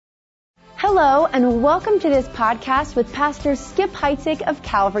Hello, and welcome to this podcast with Pastor Skip Heitzig of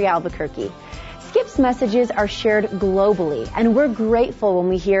Calvary Albuquerque. Skip's messages are shared globally, and we're grateful when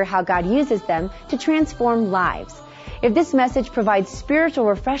we hear how God uses them to transform lives. If this message provides spiritual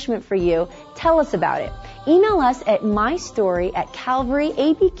refreshment for you, tell us about it. Email us at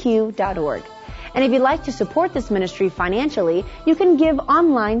mystory@calvaryabq.org. And if you'd like to support this ministry financially, you can give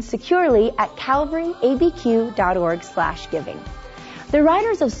online securely at calvaryabq.org/giving. The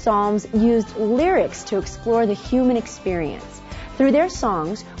writers of Psalms used lyrics to explore the human experience. Through their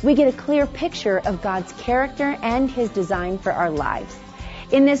songs, we get a clear picture of God's character and His design for our lives.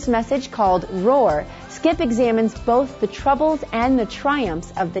 In this message called Roar, Skip examines both the troubles and the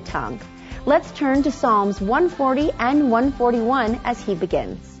triumphs of the tongue. Let's turn to Psalms 140 and 141 as he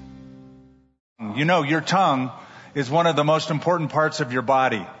begins. You know, your tongue is one of the most important parts of your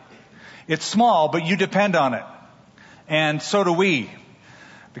body. It's small, but you depend on it. And so do we.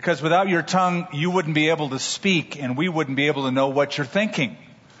 Because without your tongue, you wouldn't be able to speak, and we wouldn't be able to know what you're thinking.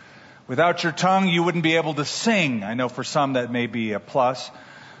 Without your tongue, you wouldn't be able to sing. I know for some that may be a plus,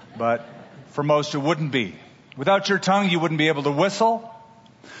 but for most it wouldn't be. Without your tongue, you wouldn't be able to whistle.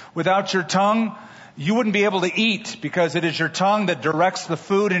 Without your tongue, you wouldn't be able to eat, because it is your tongue that directs the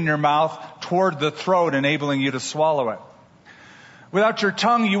food in your mouth toward the throat, enabling you to swallow it. Without your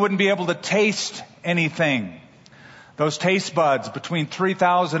tongue, you wouldn't be able to taste anything. Those taste buds, between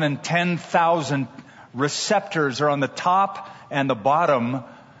 3,000 and 10,000 receptors, are on the top and the bottom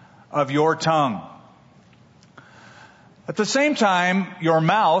of your tongue. At the same time, your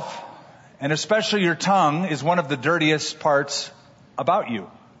mouth, and especially your tongue, is one of the dirtiest parts about you.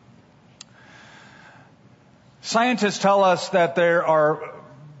 Scientists tell us that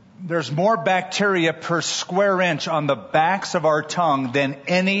there's more bacteria per square inch on the backs of our tongue than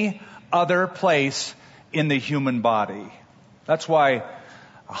any other place in the human body. That's why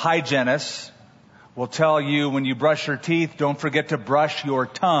hygienists will tell you when you brush your teeth, don't forget to brush your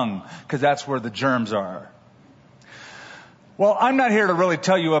tongue, because that's where the germs are. Well, I'm not here to really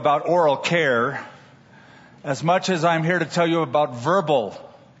tell you about oral care as much as I'm here to tell you about verbal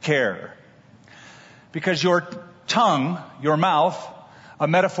care. Because your tongue, your mouth, a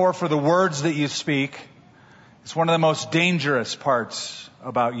metaphor for the words that you speak, is one of the most dangerous parts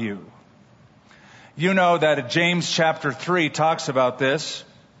about you. You know that James chapter 3 talks about this.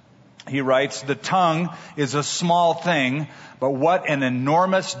 He writes, "The tongue is a small thing, but what an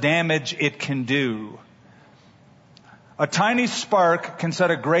enormous damage it can do. A tiny spark can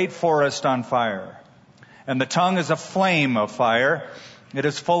set a great forest on fire. And the tongue is a flame of fire. It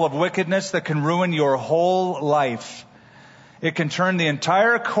is full of wickedness that can ruin your whole life. It can turn the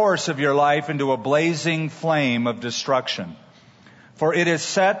entire course of your life into a blazing flame of destruction. For it is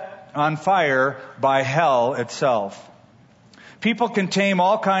set on fire by hell itself. People can tame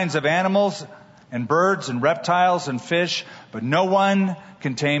all kinds of animals and birds and reptiles and fish, but no one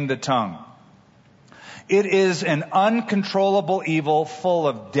can tame the tongue. It is an uncontrollable evil full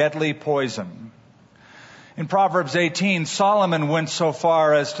of deadly poison." In Proverbs 18, Solomon went so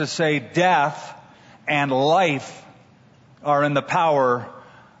far as to say death and life are in the power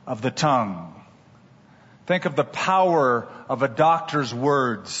of the tongue. Think of the power of a doctor's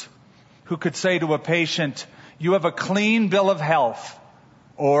words, who could say to a patient, "You have a clean bill of health,"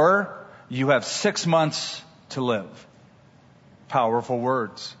 or "You have 6 months to live." Powerful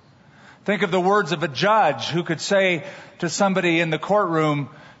words. Think of the words of a judge who could say to somebody in the courtroom,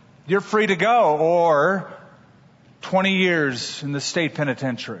 "You're free to go," or 20 years in the state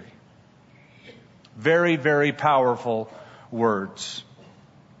penitentiary. Very, very powerful words.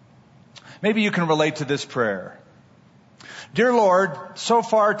 Maybe you can relate to this prayer. "Dear Lord, so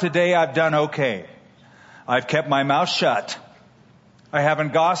far today I've done okay. I've kept my mouth shut. I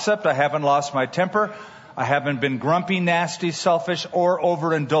haven't gossiped. I haven't lost my temper. I haven't been grumpy, nasty, selfish, or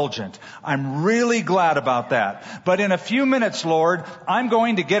overindulgent. I'm really glad about that. But in a few minutes, Lord, I'm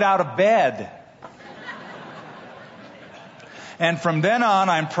going to get out of bed. And from then on,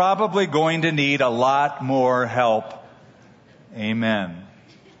 I'm probably going to need a lot more help. Amen."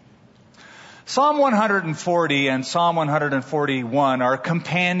 Psalm 140 and Psalm 141 are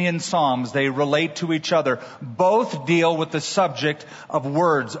companion psalms. They relate to each other. Both deal with the subject of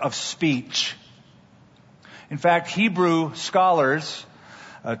words, of speech. In fact, Hebrew scholars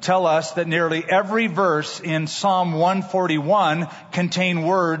tell us that nearly every verse in Psalm 141 contain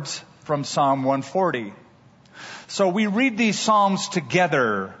words from Psalm 140. So we read these psalms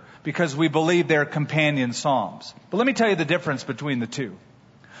together because we believe they're companion psalms. But let me tell you the difference between the two.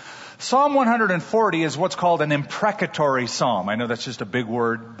 Psalm 140 is what's called an imprecatory psalm. I know that's just a big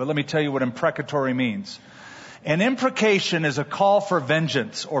word, but let me tell you what imprecatory means. An imprecation is a call for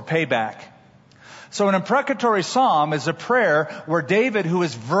vengeance or payback. So an imprecatory psalm is a prayer where David, who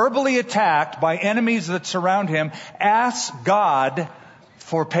is verbally attacked by enemies that surround him, asks God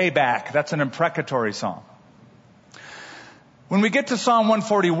for payback. That's an imprecatory psalm. When we get to Psalm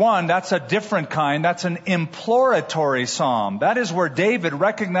 141, that's a different kind. That's an imploratory psalm. That is where David,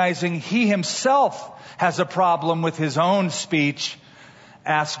 recognizing he himself has a problem with his own speech,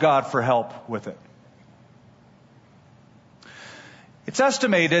 asks God for help with it. It's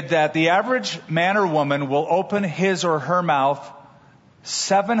estimated that the average man or woman will open his or her mouth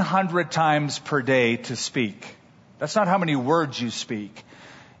 700 times per day to speak. That's not how many words you speak.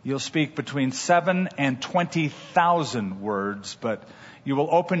 You'll speak between 7 and 20,000 words, but you will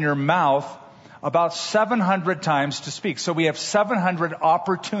open your mouth about 700 times to speak. So we have 700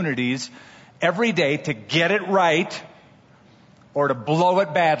 opportunities every day to get it right or to blow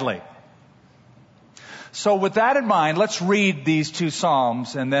it badly. So with that in mind, let's read these two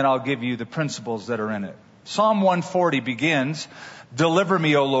Psalms, and then I'll give you the principles that are in it. Psalm 140 begins, "Deliver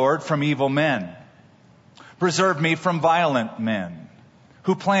me, O Lord, from evil men. Preserve me from violent men,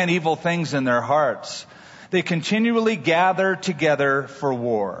 who plan evil things in their hearts. They continually gather together for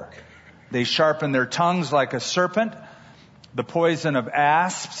war. They sharpen their tongues like a serpent. The poison of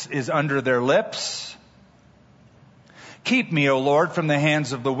asps is under their lips. Keep me, O Lord, from the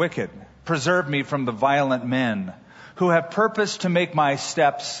hands of the wicked. Preserve me from the violent men, who have purposed to make my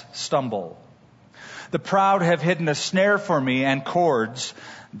steps stumble. The proud have hidden a snare for me and cords.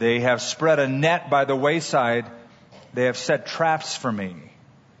 They have spread a net by the wayside. They have set traps for me.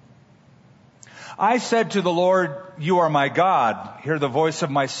 I said to the Lord, you are my God. Hear the voice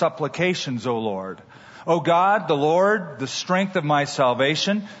of my supplications, O Lord. O God, the Lord, the strength of my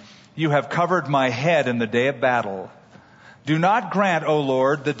salvation, you have covered my head in the day of battle. Do not grant, O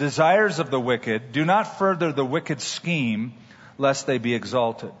Lord, the desires of the wicked. Do not further the wicked scheme, lest they be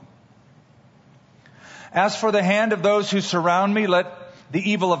exalted. As for the hand of those who surround me, let the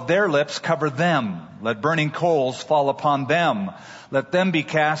evil of their lips cover them. Let burning coals fall upon them. Let them be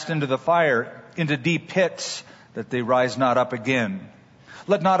cast into the fire, into deep pits, that they rise not up again.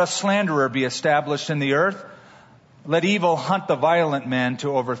 Let not a slanderer be established in the earth. Let evil hunt the violent man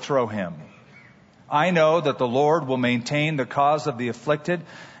to overthrow him. I know that the Lord will maintain the cause of the afflicted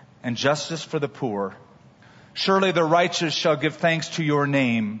and justice for the poor. Surely the righteous shall give thanks to your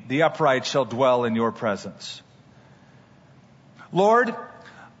name. The upright shall dwell in your presence. Lord,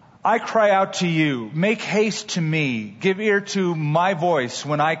 I cry out to you. Make haste to me. Give ear to my voice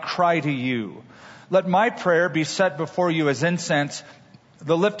when I cry to you. Let my prayer be set before you as incense,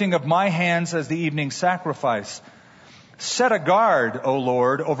 the lifting of my hands as the evening sacrifice. Set a guard, O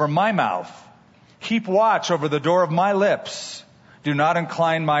Lord, over my mouth. Keep watch over the door of my lips. Do not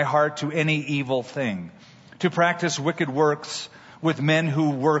incline my heart to any evil thing, to practice wicked works with men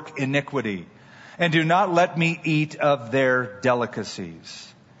who work iniquity. And do not let me eat of their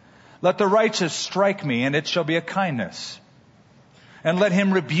delicacies. Let the righteous strike me, and it shall be a kindness. And let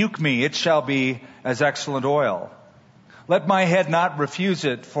him rebuke me, it shall be as excellent oil. Let my head not refuse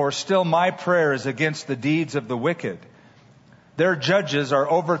it, for still my prayer is against the deeds of the wicked. Their judges are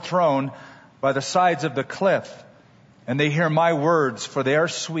overthrown by the sides of the cliff, and they hear my words, for they are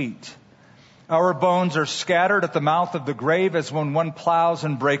sweet. Our bones are scattered at the mouth of the grave, as when one plows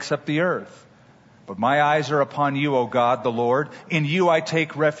and breaks up the earth. But my eyes are upon you, O God, the Lord. In you I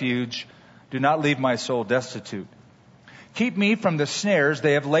take refuge. Do not leave my soul destitute. Keep me from the snares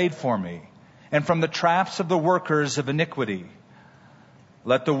they have laid for me, and from the traps of the workers of iniquity.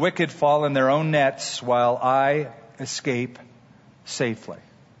 Let the wicked fall in their own nets, while I escape safely.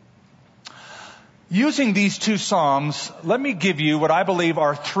 Using these two Psalms, let me give you what I believe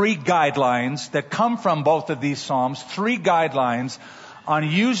are three guidelines that come from both of these Psalms, three guidelines on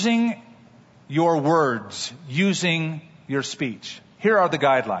using your words, using your speech. Here are the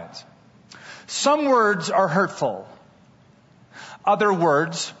guidelines. Some words are hurtful. Other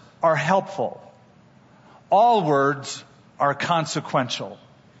words are helpful. All words are consequential.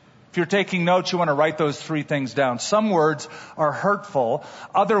 If you're taking notes, you want to write those three things down. Some words are hurtful.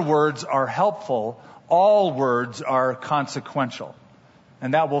 Other words are helpful. All words are consequential.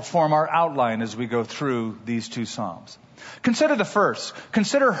 And that will form our outline as we go through these two Psalms. Consider the first.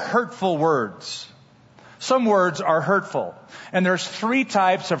 Consider hurtful words. Some words are hurtful. And there's three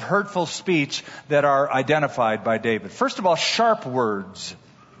types of hurtful speech that are identified by David. First of all, sharp words.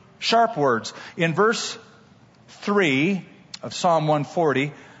 Sharp words. In verse 3 of Psalm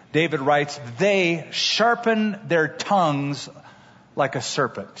 140, David writes, they sharpen their tongues like a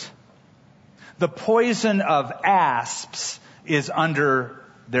serpent. The poison of asps is under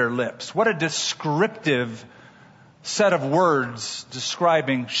their lips. What a descriptive set of words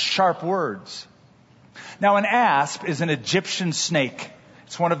describing sharp words. Now, an asp is an Egyptian snake.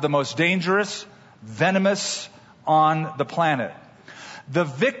 It's one of the most dangerous, venomous on the planet. The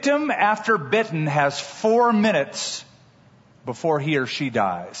victim, after bitten, has 4 minutes before he or she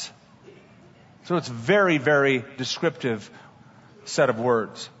dies. So it's very, very descriptive set of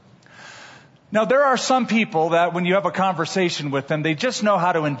words. Now, there are some people that when you have a conversation with them, they just know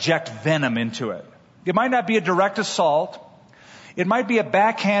how to inject venom into it. It might not be a direct assault. It might be a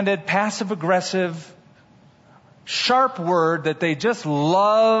backhanded, passive-aggressive, sharp word that they just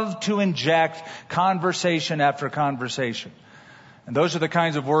love to inject conversation after conversation. And those are the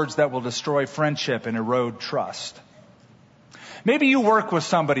kinds of words that will destroy friendship and erode trust. Maybe you work with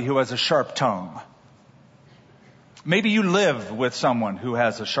somebody who has a sharp tongue. Maybe you live with someone who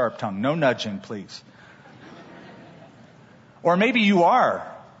has a sharp tongue. No nudging, please. Or maybe you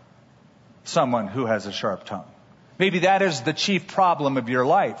are someone who has a sharp tongue. Maybe that is the chief problem of your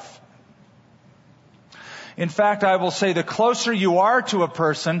life. In fact, I will say the closer you are to a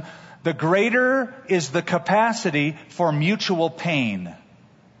person, the greater is the capacity for mutual pain.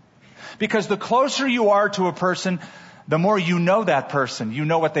 Because the closer you are to a person, the more you know that person. You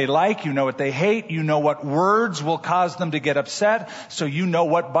know what they like, you know what they hate, you know what words will cause them to get upset, so you know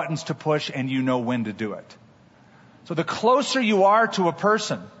what buttons to push and you know when to do it. So the closer you are to a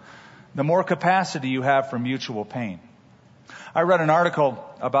person, the more capacity you have for mutual pain. I read an article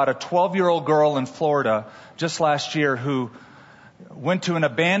about a 12-year-old girl in Florida just last year who went to an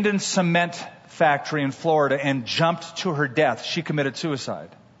abandoned cement factory in Florida and jumped to her death. She committed suicide.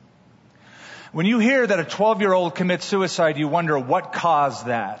 When you hear that a 12-year-old commits suicide, you wonder what caused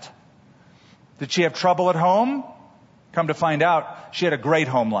that. Did she have trouble at home? Come to find out, she had a great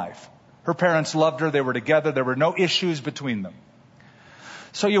home life. Her parents loved her. They were together. There were no issues between them.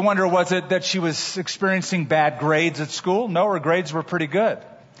 So you wonder, was it that she was experiencing bad grades at school? No, her grades were pretty good.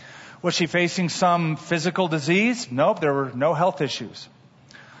 Was she facing some physical disease? Nope, there were no health issues.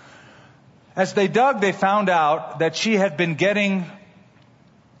 As they dug, they found out that she had been getting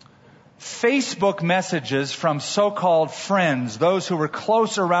Facebook messages from so-called friends, those who were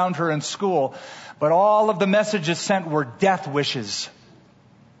close around her in school, but all of the messages sent were death wishes.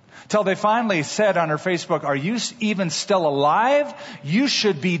 Till they finally said on her Facebook, "Are you even still alive? You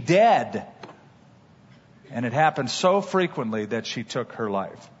should be dead." And it happened so frequently that she took her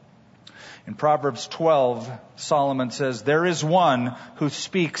life. In Proverbs 12, Solomon says, "There is one who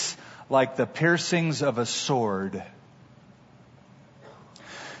speaks like the piercings of a sword."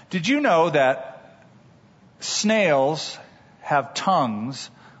 Did you know that snails have tongues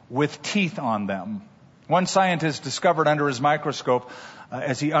with teeth on them? One scientist discovered under his microscope,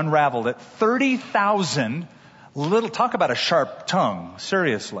 as he unraveled it, 30,000 little, talk about a sharp tongue,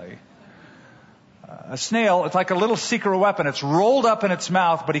 seriously. A snail, it's like a little secret weapon. It's rolled up in its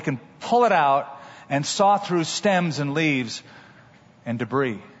mouth, but he can pull it out and saw through stems and leaves and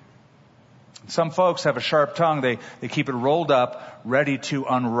debris. Some folks have a sharp tongue. They keep it rolled up, ready to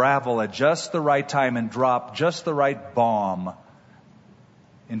unravel at just the right time and drop just the right bomb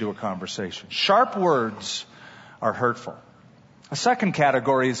into a conversation. Sharp words are hurtful. A second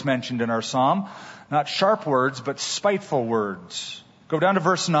category is mentioned in our psalm, not sharp words, but spiteful words. Go down to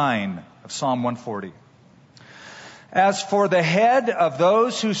verse 9 of Psalm 140. "As for the head of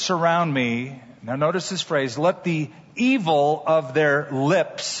those who surround me," now notice this phrase, "let the evil of their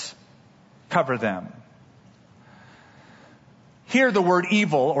lips cover them." Here the word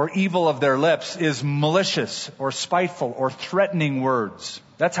evil, or evil of their lips, is malicious or spiteful or threatening words.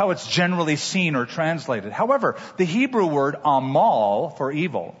 That's how it's generally seen or translated. However, the Hebrew word amal for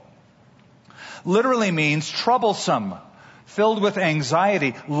evil literally means troublesome, filled with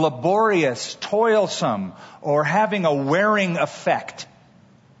anxiety, laborious, toilsome, or having a wearing effect.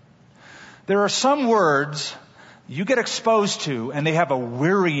 There are some words you get exposed to and they have a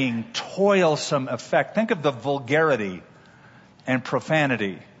wearying, toilsome effect. Think of the vulgarity and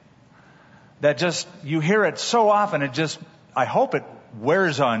profanity that just, you hear it so often, it just, I hope it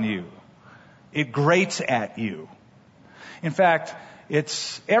wears on you. It grates at you. In fact,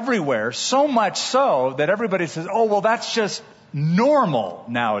 it's everywhere, so much so that everybody says, "Oh, well, that's just normal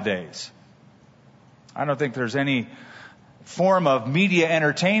nowadays." I don't think there's any form of media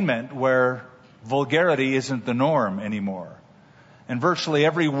entertainment where vulgarity isn't the norm anymore. In virtually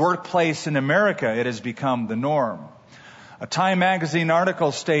every workplace in America, it has become the norm. A Time magazine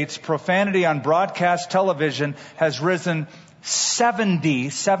article states profanity on broadcast television has risen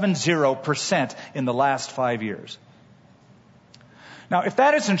 70% in the last 5 years. Now, if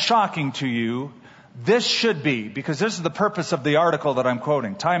that isn't shocking to you, this should be, because this is the purpose of the article that I'm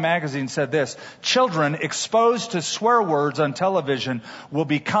quoting. Time magazine said this: children exposed to swear words on television will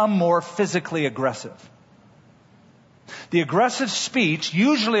become more physically aggressive. The aggressive speech,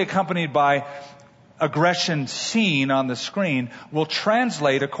 usually accompanied by aggression seen on the screen, will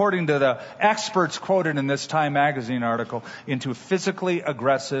translate, according to the experts quoted in this Time magazine article, into physically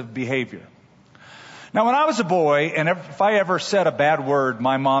aggressive behavior. Now, when I was a boy, and if I ever said a bad word,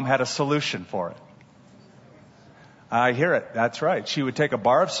 my mom had a solution for it. I hear it. That's right. She would take a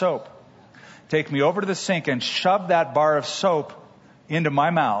bar of soap, take me over to the sink, and shove that bar of soap into my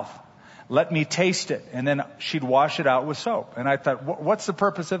mouth, let me taste it, and then she'd wash it out with soap. And I thought, what's the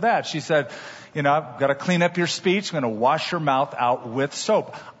purpose of that? She said, I've got to clean up your speech. I'm going to wash your mouth out with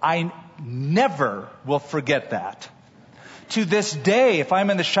soap. I never will forget that. To this day, if I'm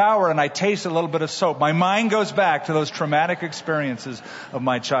in the shower and I taste a little bit of soap, my mind goes back to those traumatic experiences of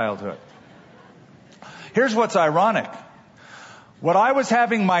my childhood. Here's what's ironic. What I was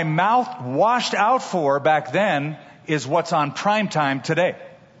having my mouth washed out for back then is what's on prime time today.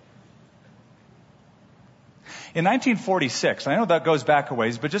 In 1946, I know that goes back a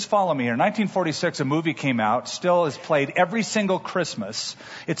ways, but just follow me here. In 1946, a movie came out, still is played every single Christmas.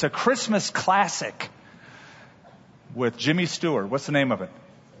 It's a Christmas classic with Jimmy Stewart. What's the name of it?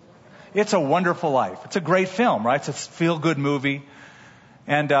 It's a Wonderful Life. It's a great film, right? It's a feel-good movie.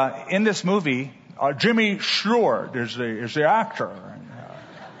 And in this movie, Jimmy Stewart is the actor.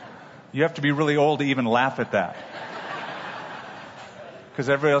 You have to be really old to even laugh at that. Because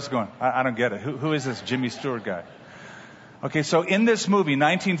everybody else is going, I don't get it. Who is this Jimmy Stewart guy? Okay, so in this movie,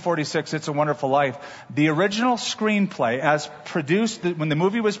 1946, It's a Wonderful Life, the original screenplay, as produced, when the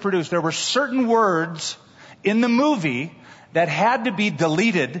movie was produced, there were certain words in the movie that had to be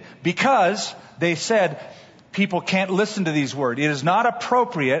deleted because they said people can't listen to these words. It is not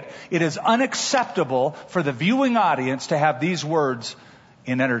appropriate. It is unacceptable for the viewing audience to have these words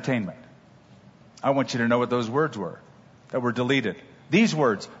in entertainment. I want you to know what those words were that were deleted. These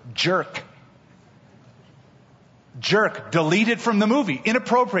words, jerk. Jerk, deleted from the movie.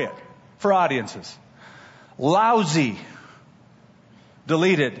 Inappropriate for audiences. Lousy,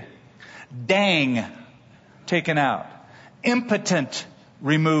 deleted. Dang, taken out. Impotent,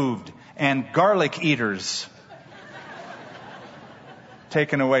 removed. And garlic eaters,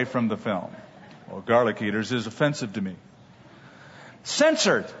 taken away from the film. Well, garlic eaters is offensive to me.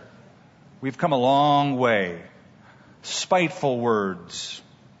 Censored. We've come a long way. Spiteful words.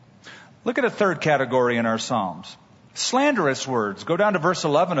 Look at a third category in our Psalms. Slanderous words. Go down to verse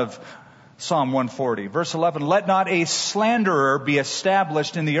 11 of Psalm 140. Verse 11, let not a slanderer be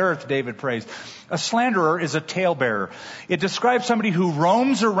established in the earth, David prays. A slanderer is a talebearer. It describes somebody who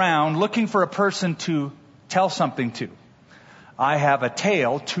roams around looking for a person to tell something to. I have a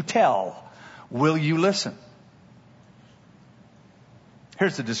tale to tell. Will you listen?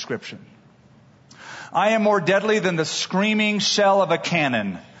 Here's the description. I am more deadly than the screaming shell of a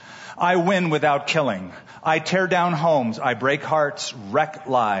cannon. I win without killing. I tear down homes. I break hearts, wreck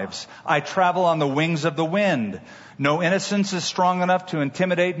lives. I travel on the wings of the wind. No innocence is strong enough to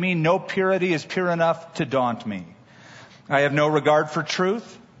intimidate me. No purity is pure enough to daunt me. I have no regard for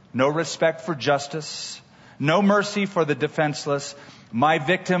truth, no respect for justice, no mercy for the defenseless. My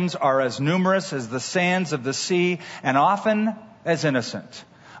victims are as numerous as the sands of the sea and often as innocent.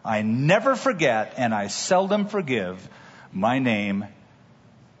 I never forget and I seldom forgive. My name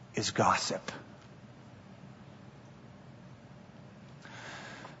is gossip.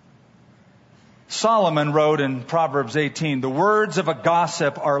 Solomon wrote in Proverbs 18, the words of a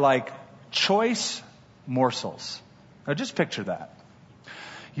gossip are like choice morsels. Now just picture that.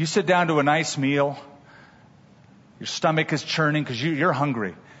 You sit down to a nice meal. Your stomach is churning because you're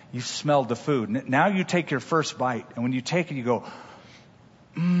hungry. You smelled the food. Now you take your first bite. And when you take it, you go,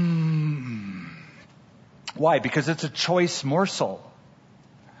 Why? Because it's a choice morsel.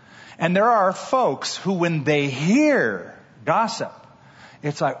 And there are folks who, when they hear gossip,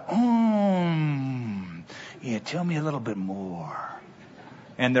 it's like, yeah, tell me a little bit more.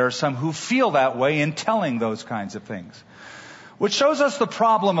 And there are some who feel that way in telling those kinds of things. Which shows us the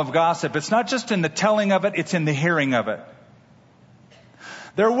problem of gossip. It's not just in the telling of it, it's in the hearing of it.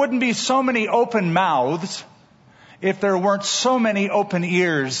 There wouldn't be so many open mouths if there weren't so many open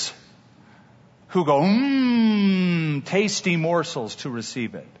ears who go, tasty morsels to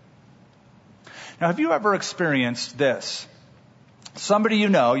receive it. Now, have you ever experienced this? Somebody you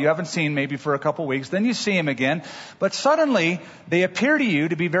know, you haven't seen maybe for a couple weeks, then you see him again, but suddenly they appear to you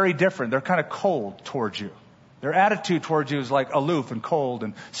to be very different. They're kind of cold towards you. Their attitude towards you is like aloof and cold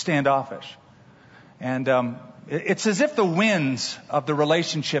and standoffish. And it's as if the winds of the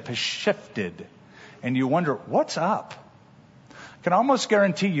relationship has shifted, and you wonder, what's up? I can almost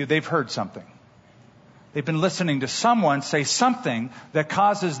guarantee you they've heard something. They've been listening to someone say something that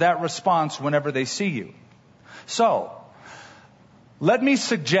causes that response whenever they see you. So, Let me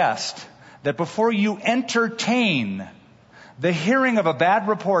suggest that before you entertain the hearing of a bad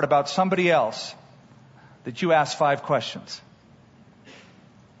report about somebody else, that you ask 5 questions.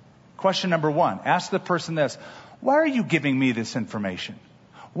 Question number 1, ask the person this: why are you giving me this information?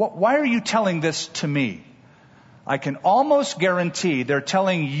 Why are you telling this to me? I can almost guarantee they're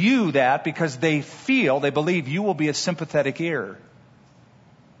telling you that because they believe you will be a sympathetic ear.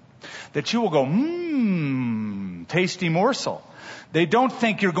 That you will go, tasty morsel. They don't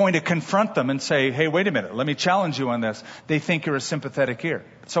think you're going to confront them and say, hey, wait a minute, let me challenge you on this. They think you're a sympathetic ear.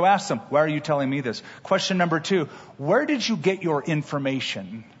 So ask them, why are you telling me this? Question number 2, where did you get your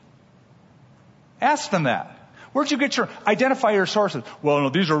information? Ask them that. Where'd you get identify your sources? Well, no,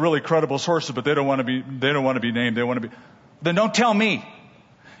 these are really credible sources, but they don't want to be named. Then don't tell me.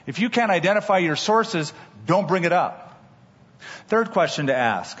 If you can't identify your sources, don't bring it up. 3rd question to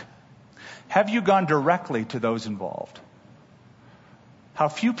ask: have you gone directly to those involved? How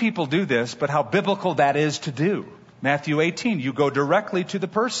few people do this, but how biblical that is to do. Matthew 18, you go directly to the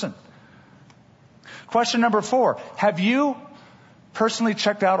person. Question number 4, have you personally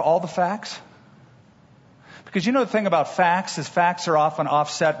checked out all the facts? Because you know the thing about facts is facts are often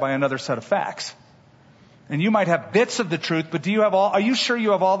offset by another set of facts. And you might have bits of the truth, but are you sure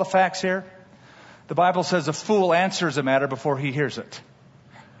you have all the facts here? The Bible says a fool answers a matter before he hears it.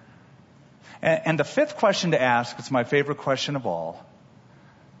 And the 5th question to ask, it's my favorite question of all: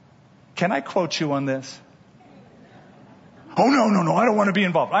 can I quote you on this? Oh, no, I don't want to be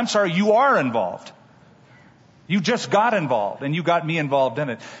involved. I'm sorry, you are involved. You just got involved, and you got me involved in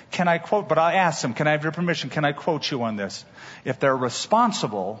it. Can I quote? But I asked them, can I have your permission? Can I quote you on this? If they're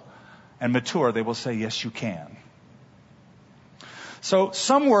responsible and mature, they will say, yes, you can. So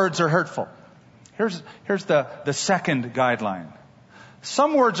some words are hurtful. Here's the 2nd guideline.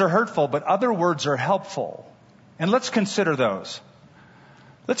 Some words are hurtful, but other words are helpful. And let's consider those.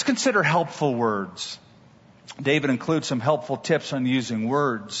 Let's consider helpful words. David includes some helpful tips on using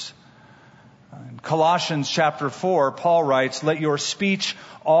words. In Colossians chapter 4, Paul writes, let your speech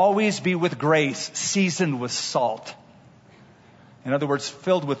always be with grace, seasoned with salt. In other words,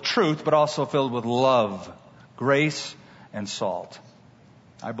 filled with truth, but also filled with love, grace, and salt.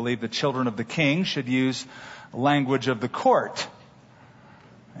 I believe the children of the king should use language of the court.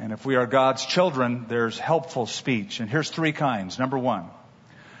 And if we are God's children, there's helpful speech. And here's 3 kinds. Number 1,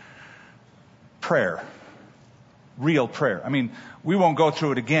 prayer. Real prayer. I mean, we won't go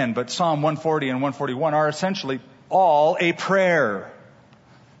through it again, but Psalm 140 and 141 are essentially all a prayer.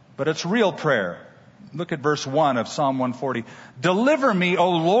 But it's real prayer. Look at verse 1 of Psalm 140. Deliver me,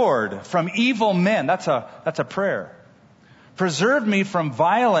 O Lord, from evil men. That's a prayer. Preserve me from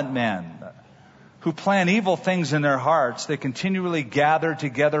violent men who plan evil things in their hearts. They continually gather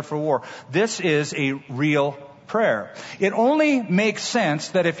together for war. This is a real prayer. It only makes sense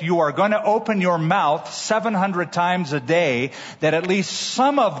that if you are going to open your mouth 700 times a day, that at least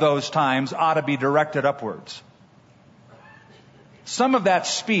some of those times ought to be directed upwards. Some of that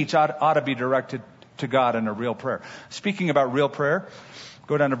speech ought to be directed to God in a real prayer. Speaking about real prayer,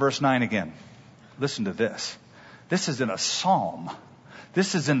 go down to verse 9 again. Listen to this. This is in a psalm.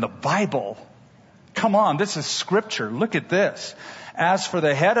 This is in the Bible. Come on, this is scripture. Look at this. As for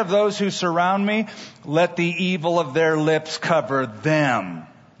the head of those who surround me, let the evil of their lips cover them.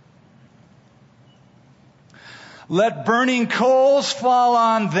 Let burning coals fall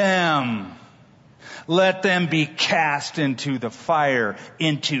on them. Let them be cast into the fire,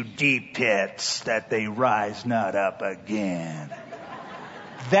 into deep pits, that they rise not up again.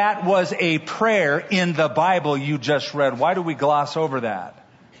 That was a prayer in the Bible you just read. Why do we gloss over that?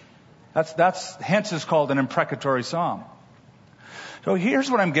 That's hence is called an imprecatory psalm. So here's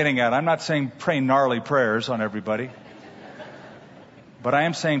what I'm getting at. I'm not saying pray gnarly prayers on everybody. But I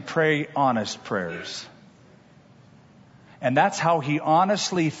am saying pray honest prayers. And that's how he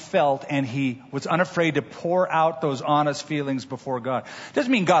honestly felt, and he was unafraid to pour out those honest feelings before God.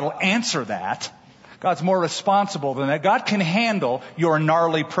 Doesn't mean God will answer that. God's more responsible than that. God can handle your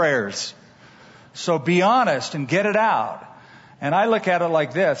gnarly prayers. So be honest and get it out. And I look at it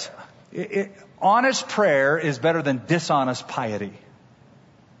like this. Honest prayer is better than dishonest piety.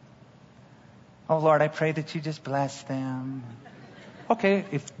 Oh, Lord, I pray that you just bless them. Okay,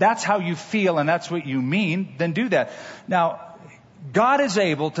 if that's how you feel and that's what you mean, then do that. Now, God is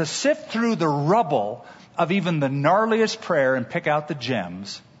able to sift through the rubble of even the gnarliest prayer and pick out the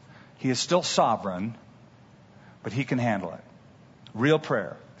gems. He is still sovereign, but he can handle it. Real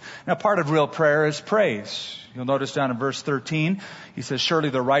prayer. Now, part of real prayer is praise. You'll notice down in verse 13, he says, surely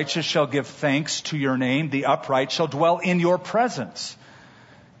the righteous shall give thanks to your name. The upright shall dwell in your presence.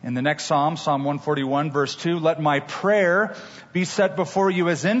 In the next Psalm, Psalm 141, verse 2, let my prayer be set before you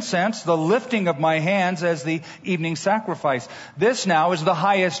as incense, the lifting of my hands as the evening sacrifice. This now is the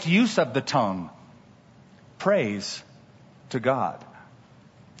highest use of the tongue. Praise to God.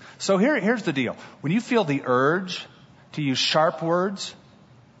 So here's the deal. When you feel the urge to use sharp words,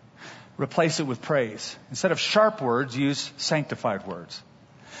 replace it with praise. Instead of sharp words, use sanctified words.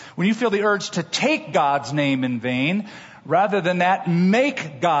 When you feel the urge to take God's name in vain, rather than that,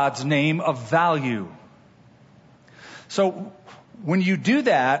 make God's name of value. So when you do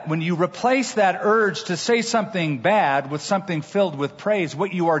that, when you replace that urge to say something bad with something filled with praise,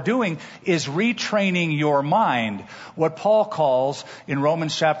 what you are doing is retraining your mind. What Paul calls in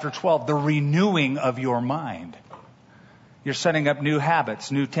Romans chapter 12, the renewing of your mind. You're setting up new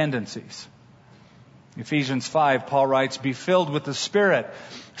habits, new tendencies. Ephesians 5, Paul writes, be filled with the Spirit,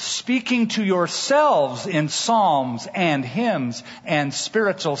 speaking to yourselves in psalms and hymns and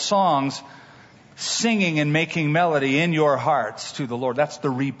spiritual songs, singing and making melody in your hearts to the Lord. That's the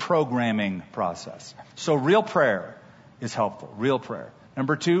reprogramming process. So real prayer is helpful. Real prayer.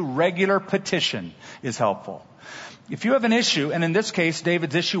 Number 2, regular petition is helpful. If you have an issue, and in this case,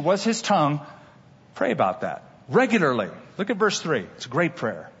 David's issue was his tongue, pray about that regularly. Look at verse 3. It's a great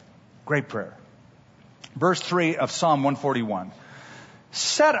prayer. Great prayer. Verse 3 of Psalm 141.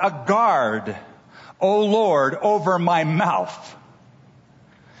 Set a guard, O Lord, over my mouth.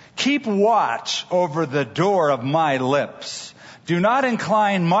 Keep watch over the door of my lips. Do not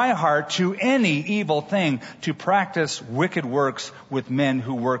incline my heart to any evil thing, to practice wicked works with men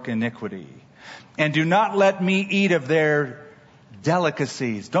who work iniquity. And do not let me eat of their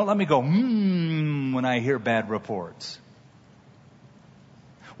delicacies. Don't let me go, when I hear bad reports.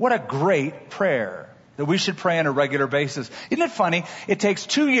 What a great prayer that we should pray on a regular basis. Isn't it funny? It takes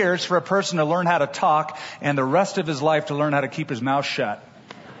 2 years for a person to learn how to talk and the rest of his life to learn how to keep his mouth shut.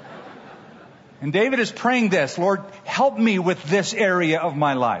 And David is praying this, Lord, help me with this area of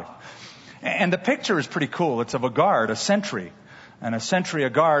my life. And the picture is pretty cool. It's of a guard, a sentry. And a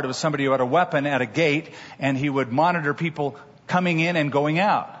guard was somebody who had a weapon at a gate, and he would monitor people coming in and going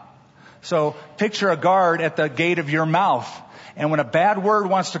out. So picture a guard at the gate of your mouth. And when a bad word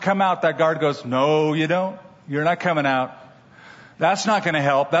wants to come out, that guard goes, no, you don't. You're not coming out. That's not going to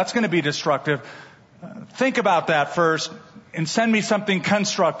help. That's going to be destructive. Think about that first and send me something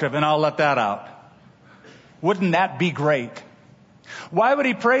constructive and I'll let that out. Wouldn't that be great? Why would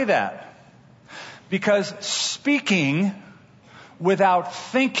he pray that? Because speaking without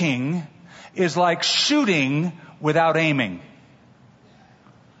thinking is like shooting without aiming.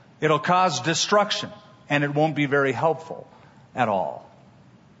 It'll cause destruction and it won't be very helpful at all.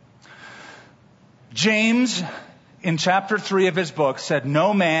 James, in chapter 3 of his book, said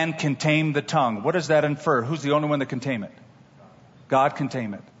no man can tame the tongue. What does that infer? Who's the only one that can tame it? God can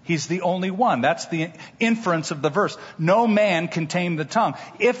tame it. He's the only one. That's the inference of the verse. No man can tame the tongue.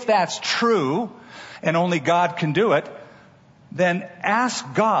 If that's true, and only God can do it, then ask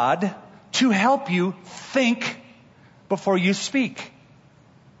God to help you think before you speak.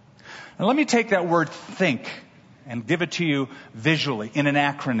 Now let me take that word think and give it to you visually in an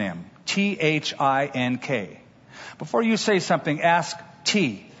acronym. THINK. Before you say something, ask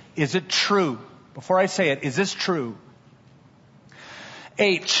T. Is it true? Before I say it, is this true?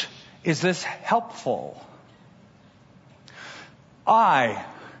 H. Is this helpful? I.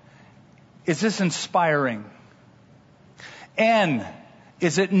 Is this inspiring? N.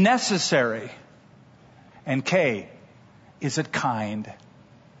 Is it necessary? And K. Is it kind?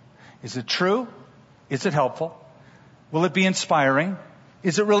 Is it true? Is it helpful? Will it be inspiring?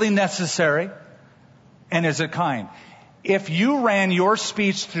 Is it really necessary? And is it kind? If you ran your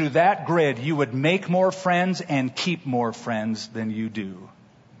speech through that grid, you would make more friends and keep more friends than you do.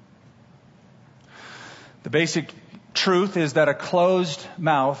 The basic truth is that a closed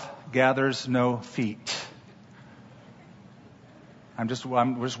mouth gathers no feet. I'm just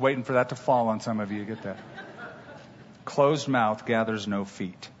waiting for that to fall on some of you. Get that? Closed mouth gathers no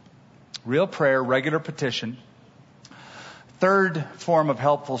feet. Real prayer, regular petition. Third form of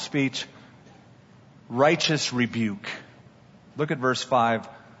helpful speech, righteous rebuke. Look at verse 5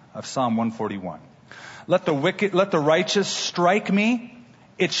 of Psalm 141. Let the righteous strike me,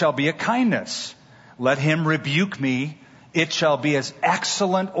 it shall be a kindness. Let him rebuke me, it shall be as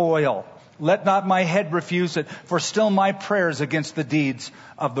excellent oil. Let not my head refuse it, for still my prayers against the deeds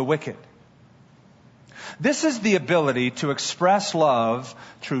of the wicked. This is the ability to express love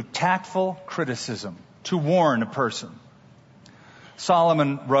through tactful criticism, to warn a person.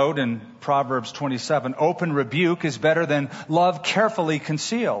 Solomon wrote in Proverbs 27, open rebuke is better than love carefully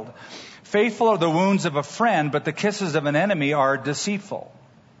concealed. Faithful are the wounds of a friend, but the kisses of an enemy are deceitful.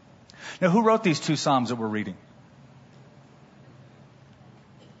 Now, who wrote these 2 Psalms that we're reading?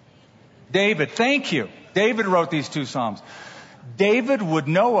 David. Thank you. David wrote these 2 Psalms. David would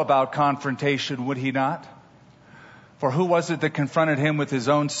know about confrontation, would he not? For who was it that confronted him with his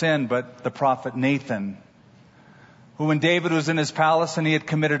own sin but the prophet Nathan, who when David was in his palace and he had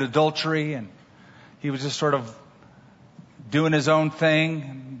committed adultery and he was just sort of doing his own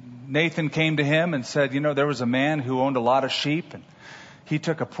thing, Nathan came to him and said, there was a man who owned a lot of sheep, and he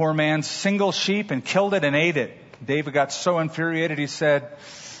took a poor man's single sheep and killed it and ate it. David got so infuriated, he said,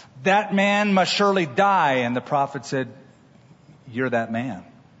 that man must surely die. And the prophet said, you're that man,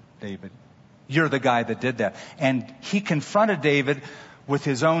 David. You're the guy that did that. And he confronted David with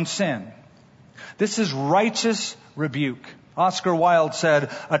his own sin. This is righteous rebuke. Oscar Wilde said,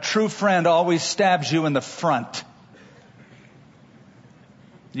 a true friend always stabs you in the front.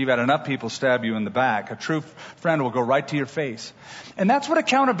 You've had enough people stab you in the back. A true friend will go right to your face. And that's what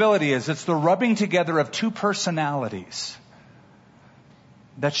accountability is. It's the rubbing together of 2 personalities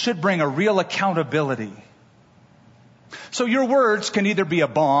that should bring a real accountability. So your words can either be a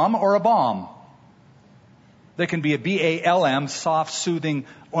balm or a balm. They can be a B-A-L-M, soft, soothing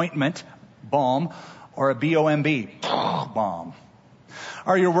ointment, balm, or a B-O-M-B, balm.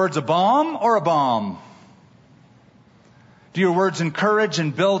 Are your words a balm or a balm? Do your words encourage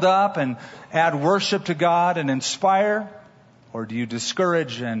and build up and add worship to God and inspire? Or do you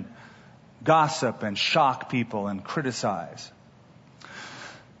discourage and gossip and shock people and criticize?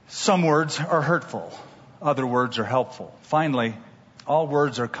 Some words are hurtful. Other words are helpful. Finally, all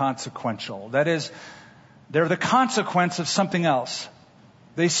words are consequential. That is, they're the consequence of something else.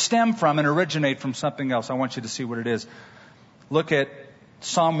 They stem from and originate from something else. I want you to see what it is. Look at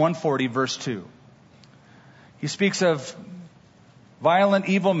Psalm 140, verse 2. He speaks of violent,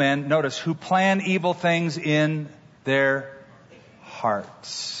 evil men, notice, who plan evil things in their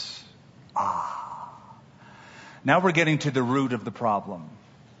hearts. Now we're getting to the root of the problem.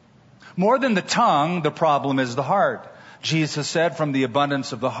 More than the tongue, the problem is the heart. Jesus said, from the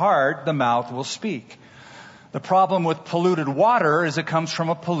abundance of the heart, the mouth will speak. The problem with polluted water is it comes from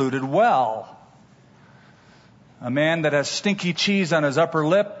a polluted well. A man that has stinky cheese on his upper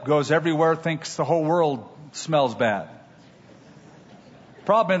lip goes everywhere, thinks the whole world smells bad.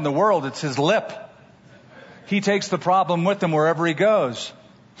 Problem in the world, it's his lip. He takes the problem with him wherever he goes.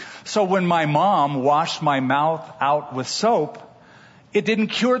 So when my mom washed my mouth out with soap, it didn't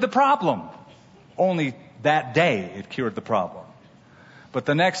cure the problem. Only that day it cured the problem. But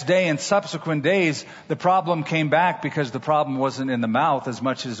the next day and subsequent days, the problem came back because the problem wasn't in the mouth as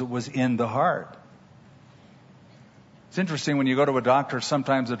much as it was in the heart. It's interesting when you go to a doctor,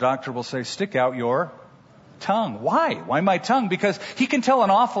 sometimes the doctor will say, stick out your tongue. Why? Why my tongue? Because he can tell an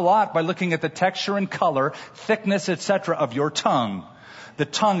awful lot by looking at the texture and color, thickness, etc. of your tongue. The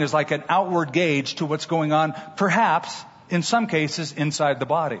tongue is like an outward gauge to what's going on, perhaps, in some cases, inside the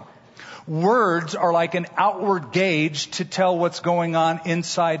body. Words are like an outward gauge to tell what's going on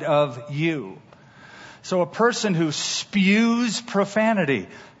inside of you. So a person who spews profanity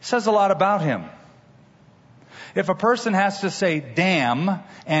says a lot about him. If a person has to say damn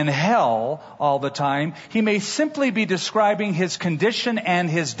and hell all the time, he may simply be describing his condition and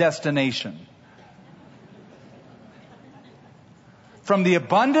his destination. From the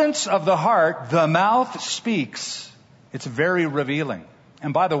abundance of the heart, the mouth speaks. It's very revealing.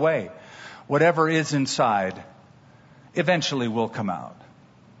 And by the way, whatever is inside eventually will come out.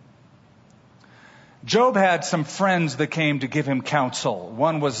 Job had some friends that came to give him counsel.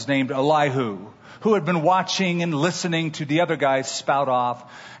 One was named Elihu, who had been watching and listening to the other guys spout off.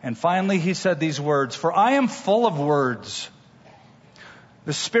 And finally he said these words, "For I am full of words.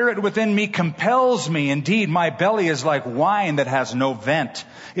 The spirit within me compels me. Indeed, my belly is like wine that has no vent.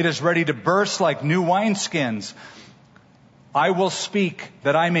 It is ready to burst like new wineskins. I will speak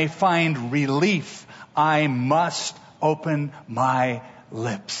that I may find relief. I must open my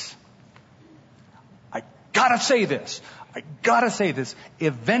lips." I gotta say this.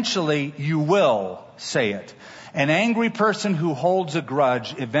 Eventually you will say it. An angry person who holds a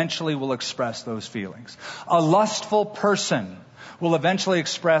grudge eventually will express those feelings. A lustful person will eventually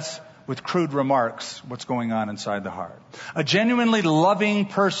express with crude remarks what's going on inside the heart. A genuinely loving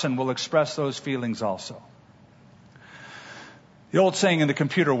person will express those feelings also. The old saying in the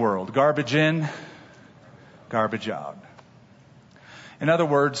computer world, garbage in, garbage out. In other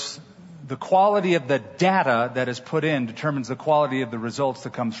words, the quality of the data that is put in determines the quality of the results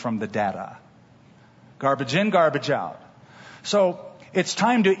that comes from the data. Garbage in, garbage out. So it's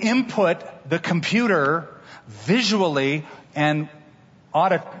time to input the computer visually and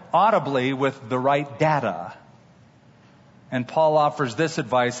audibly with the right data. And Paul offers this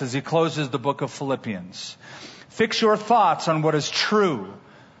advice as he closes the book of Philippians. Fix your thoughts on what is true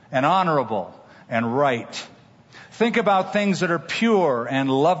and honorable and right. Think about things that are pure and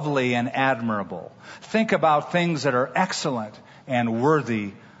lovely and admirable. Think about things that are excellent and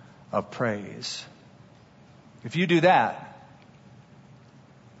worthy of praise. If you do that,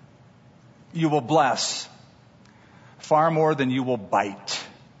 you will bless far more than you will bite.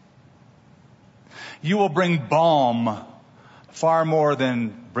 You will bring balm far more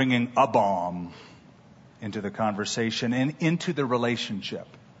than bringing a bomb into the conversation and into the relationship.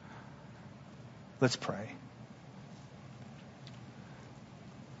 Let's pray.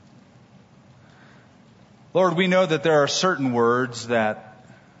 Lord, we know that there are certain words that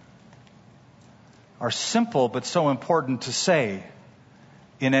are simple but so important to say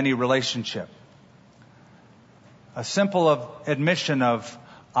in any relationship. A simple admission of,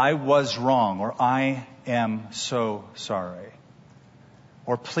 I was wrong, or I am so sorry,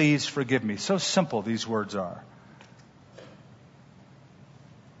 or please forgive me. So simple these words are.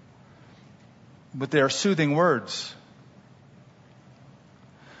 But they are soothing words.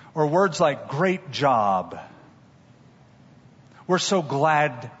 Or words like, great job. We're so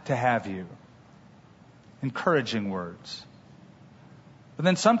glad to have you. Encouraging words. But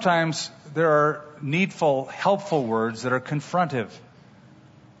then sometimes there are needful, helpful words that are confrontive,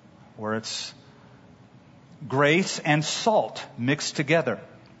 where it's grace and salt mixed together.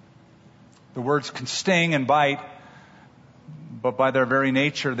 The words can sting and bite, but by their very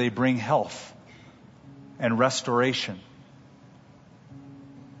nature they bring health and restoration.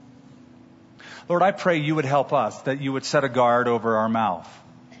 Lord, I pray you would help us, that you would set a guard over our mouth,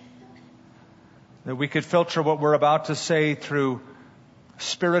 that we could filter what we're about to say through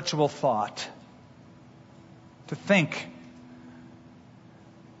spiritual thought, to think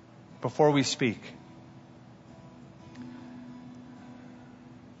before we speak.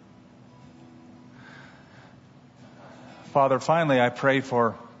 Father, finally, I pray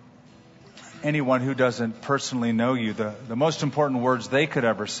for anyone who doesn't personally know you. The most important words they could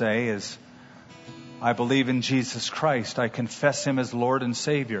ever say is, I believe in Jesus Christ. I confess him as Lord and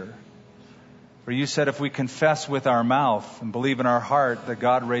Savior. For you said if we confess with our mouth and believe in our heart that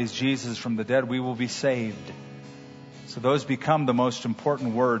God raised Jesus from the dead, we will be saved. So those become the most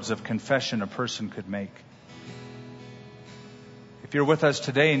important words of confession a person could make. If you're with us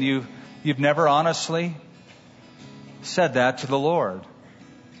today and you've never honestly said that to the Lord,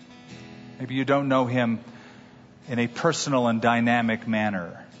 maybe you don't know him in a personal and dynamic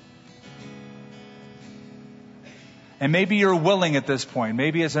manner. And maybe you're willing at this point,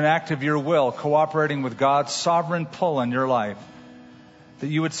 maybe as an act of your will, cooperating with God's sovereign pull in your life, that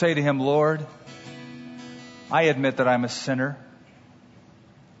you would say to him, Lord, I admit that I'm a sinner,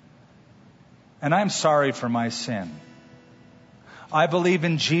 and I'm sorry for my sin. I believe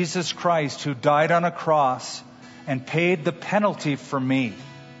in Jesus Christ, who died on a cross and paid the penalty for me,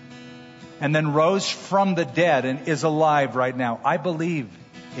 and then rose from the dead and is alive right now. I believe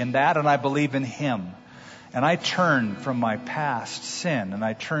in that, and I believe in him. And I turn from my past sin, and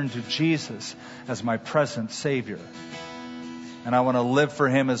I turn to Jesus as my present Savior. And I want to live for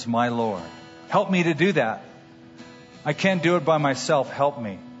him as my Lord. Help me to do that. I can't do it by myself. Help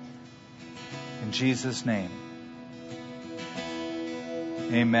me. In Jesus' name.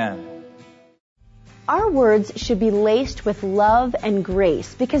 Amen. Our words should be laced with love and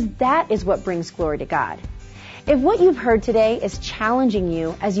grace, because that is what brings glory to God. If what you've heard today is challenging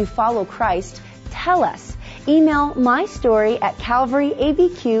you as you follow Christ, tell us. Email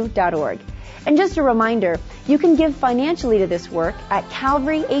mystory@calvaryabq.org. And just a reminder, you can give financially to this work at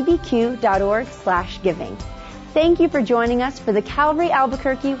calvaryabq.org/giving. Thank you for joining us for the Calvary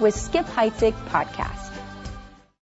Albuquerque with Skip Heitzig podcast.